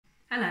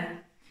Hello,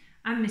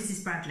 I'm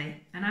Mrs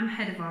Bradley and I'm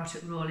Head of Art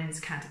at Rawlins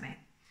Academy,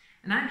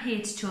 and I'm here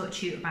to talk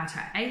to you about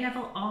our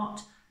A-level art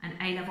and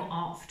A-level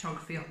art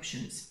photography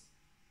options.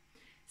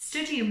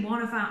 Studying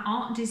one of our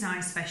art and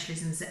design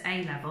specialisms at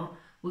A-level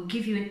will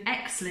give you an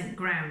excellent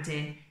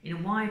grounding in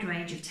a wide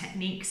range of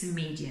techniques and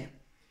media,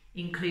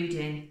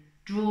 including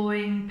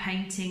drawing,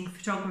 painting,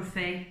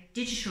 photography,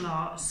 digital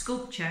art,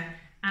 sculpture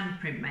and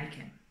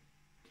printmaking.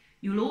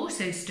 You'll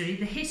also study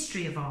the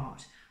history of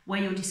art, where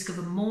you'll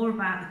discover more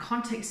about the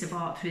context of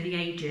art through the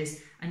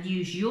ages and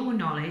use your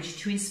knowledge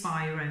to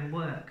inspire your own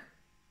work.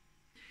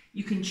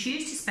 You can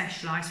choose to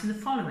specialise from the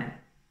following: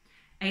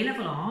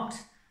 A-level art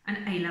and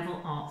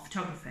A-level art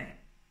photography.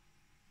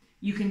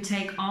 You can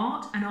take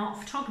art and art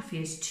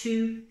photography as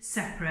two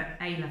separate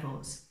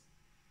A-levels.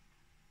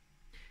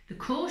 The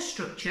course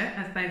structure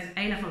of both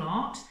A-level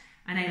art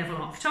and A-level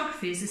art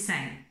photography is the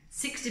same: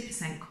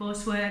 60%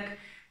 coursework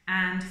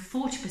and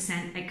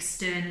 40%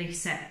 externally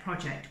set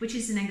project, which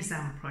is an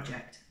exam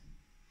project.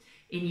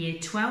 In Year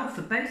 12,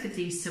 for both of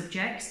these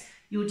subjects,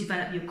 you'll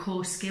develop your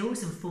core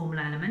skills and formal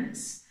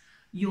elements,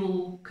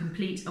 you'll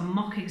complete a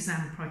mock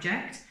exam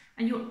project,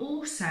 and you'll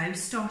also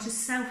start a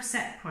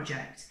self-set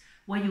project,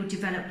 where you'll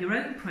develop your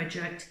own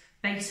project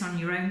based on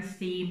your own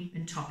theme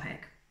and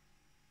topic.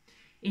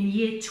 In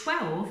Year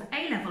 12,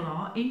 A-level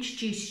art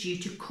introduces you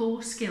to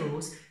core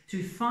skills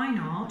through fine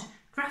art,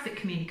 graphic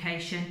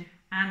communication,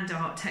 and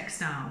art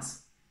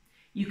textiles.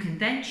 You can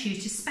then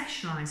choose to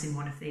specialise in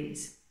one of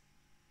these.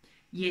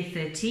 Year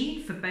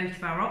 13, for both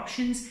of our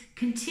options,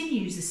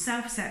 continues the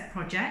self-set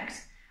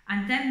project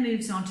and then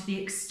moves on to the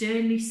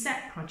externally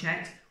set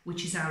project,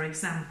 which is our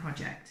exam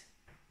project.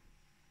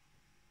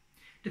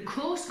 The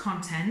course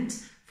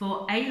content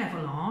for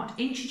A-level art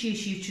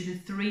introduces you to the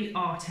three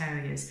art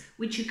areas,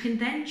 which you can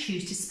then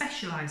choose to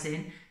specialise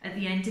in at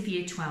the end of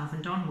Year 12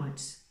 and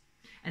onwards.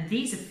 And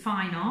these are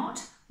fine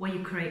art, where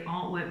you create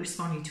artwork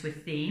responding to a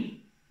theme.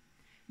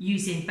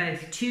 Using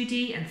both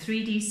 2D and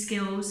 3D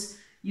skills,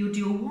 you'll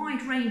do a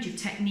wide range of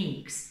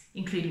techniques,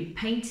 including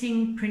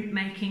painting,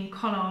 printmaking,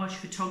 collage,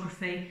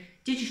 photography,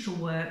 digital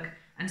work,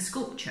 and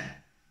sculpture.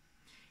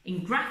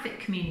 In graphic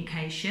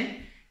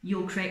communication,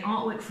 you'll create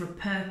artwork for a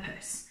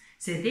purpose.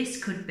 So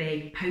this could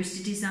be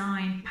poster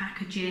design,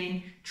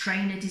 packaging,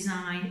 trainer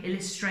design,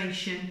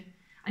 illustration,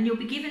 and you'll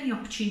be given the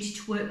opportunity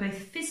to work both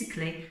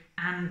physically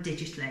and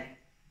digitally.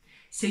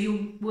 So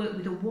you'll work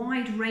with a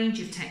wide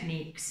range of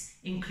techniques,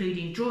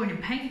 including drawing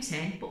and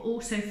painting, but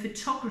also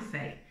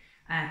photography,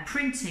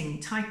 printing,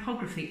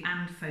 typography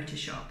and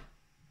Photoshop.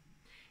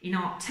 In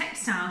art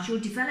textiles, you'll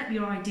develop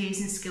your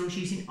ideas and skills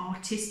using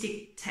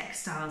artistic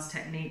textiles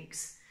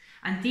techniques.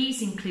 And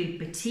these include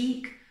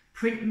batik,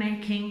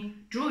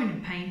 printmaking, drawing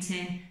and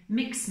painting,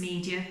 mixed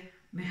media,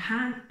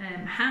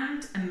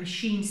 hand and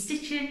machine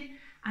stitching,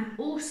 and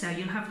also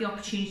you'll have the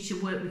opportunity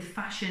to work with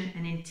fashion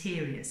and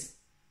interiors.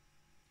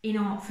 In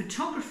art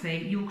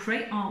photography, you'll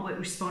create artwork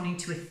responding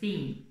to a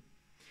theme.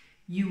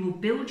 You will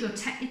build your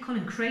technical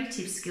and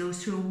creative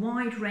skills through a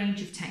wide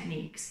range of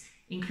techniques,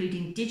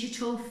 including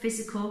digital,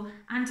 physical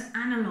and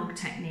analogue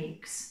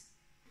techniques.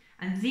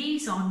 And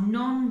these are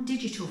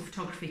non-digital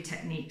photography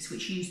techniques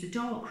which use the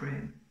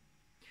darkroom.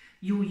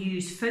 You'll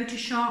use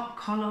Photoshop,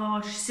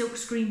 collage,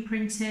 silkscreen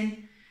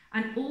printing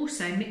and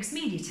also mixed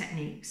media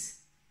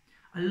techniques.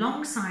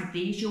 Alongside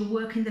these, you'll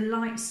work in the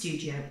light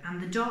studio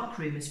and the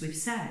darkroom, as we've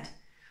said.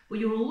 But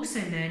you'll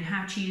also learn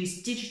how to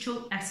use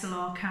digital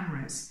SLR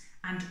cameras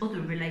and other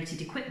related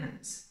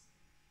equipment.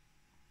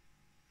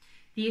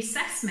 The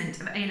assessment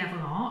of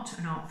A-level art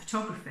and art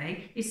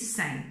photography is the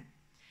same: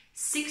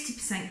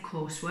 60%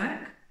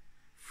 coursework,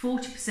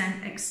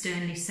 40%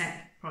 externally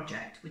set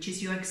project, which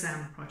is your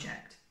exam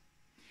project.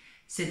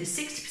 So the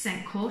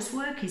 60%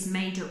 coursework is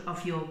made up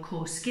of your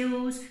core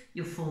skills,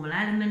 your formal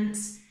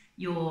elements,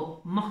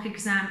 your mock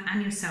exam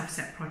and your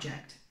self-set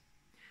project.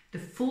 The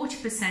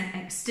 40%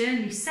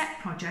 externally set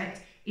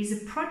project is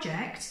a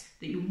project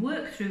that you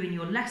work through in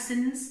your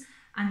lessons,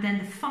 and then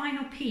the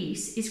final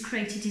piece is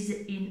created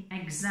in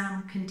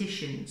exam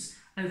conditions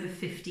over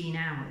 15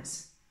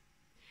 hours.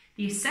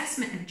 The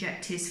assessment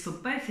objectives for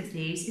both of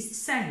these is the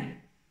same,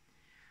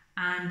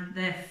 and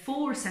there are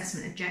 4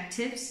 assessment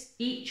objectives,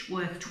 each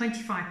worth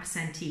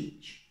 25%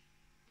 each.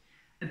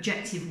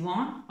 Objective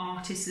 1,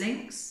 artist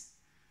links.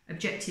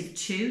 Objective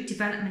 2,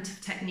 development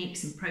of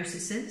techniques and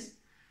processes.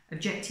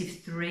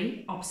 Objective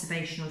 3,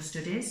 observational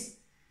studies,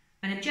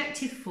 and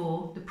Objective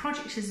 4, the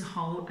project as a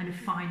whole and a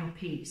final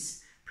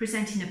piece,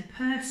 presenting a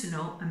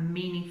personal and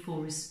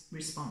meaningful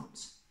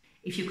response.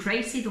 If you're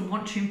creative and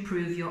want to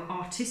improve your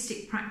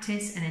artistic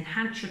practice and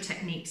enhance your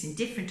techniques in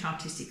different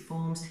artistic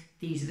forms,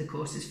 these are the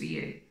courses for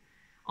you.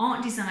 Art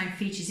and design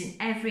features in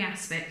every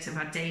aspect of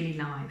our daily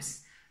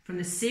lives, from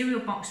the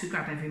cereal box we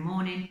grab every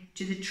morning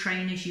to the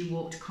trainers you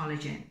walk to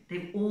college in.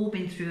 They've all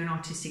been through an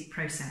artistic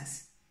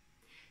process.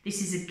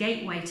 This is a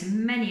gateway to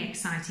many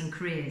exciting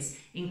careers,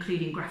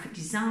 including graphic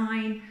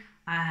design,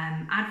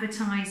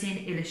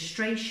 advertising,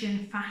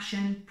 illustration,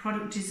 fashion,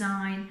 product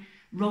design,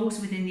 roles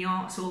within the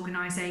arts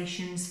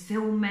organisations,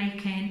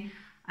 filmmaking.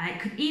 It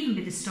could even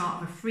be the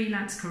start of a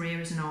freelance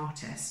career as an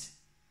artist.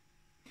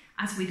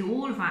 As with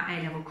all of our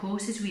A-level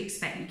courses, we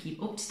expect you to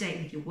keep up to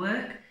date with your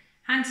work,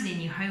 handing in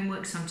your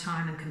homeworks on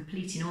time and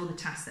completing all the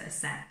tasks that are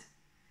set.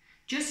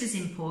 Just as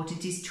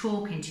important is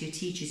talking to your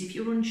teachers if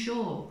you're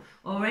unsure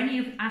or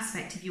any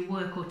aspect of your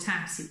work or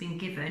tasks you've been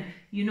given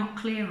you're not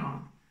clear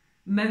on.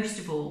 Most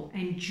of all,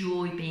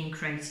 enjoy being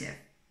creative.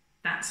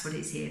 That's what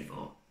it's here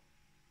for.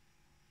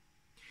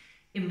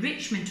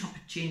 Enrichment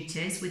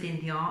opportunities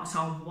within the arts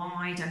are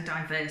wide and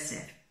diverse.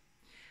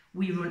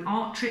 We run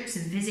art trips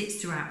and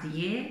visits throughout the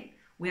year.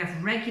 We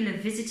have regular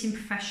visiting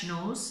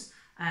professionals,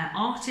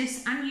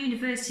 artists and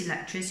university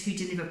lecturers who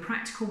deliver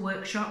practical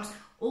workshops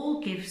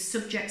or give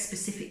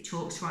subject-specific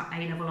talks to our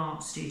A-level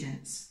art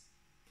students.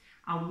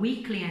 Our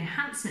weekly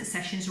enhancement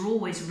sessions are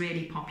always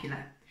really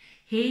popular.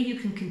 Here you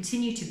can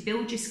continue to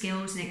build your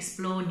skills and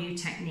explore new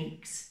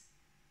techniques.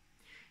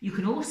 You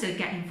can also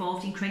get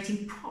involved in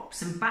creating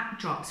props and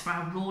backdrops for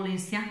our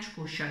Rawlins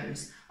theatrical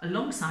shows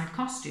alongside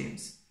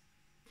costumes.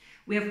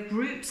 We have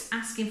groups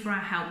asking for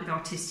our help with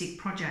artistic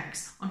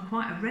projects on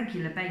quite a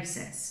regular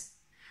basis,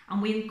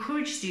 and we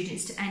encourage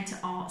students to enter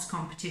arts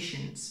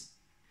competitions.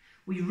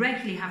 We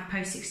regularly have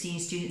post-16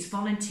 students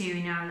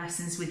volunteering in our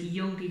lessons with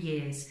younger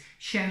years,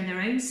 sharing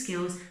their own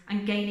skills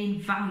and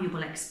gaining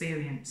valuable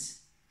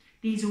experience.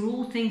 These are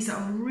all things that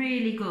are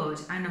really good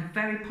and are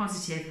very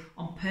positive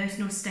on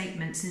personal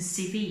statements and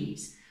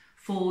CVs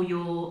for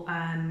your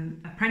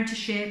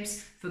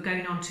apprenticeships, for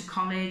going on to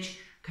college,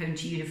 going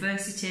to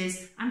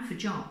universities and for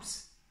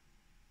jobs.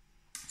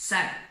 So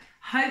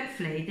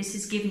hopefully this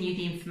has given you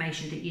the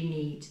information that you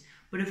need.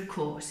 But of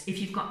course, if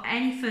you've got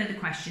any further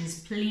questions,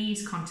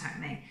 please contact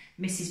me,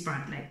 Mrs.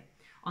 Bradley,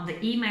 on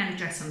the email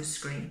address on the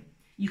screen.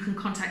 You can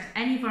contact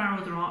any of our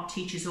other art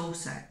teachers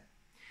also.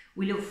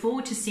 We look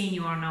forward to seeing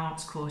you on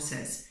arts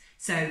courses.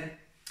 So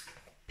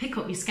pick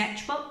up your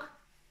sketchbook,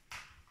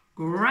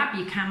 grab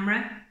your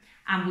camera,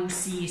 and we'll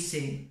see you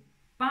soon.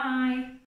 Bye.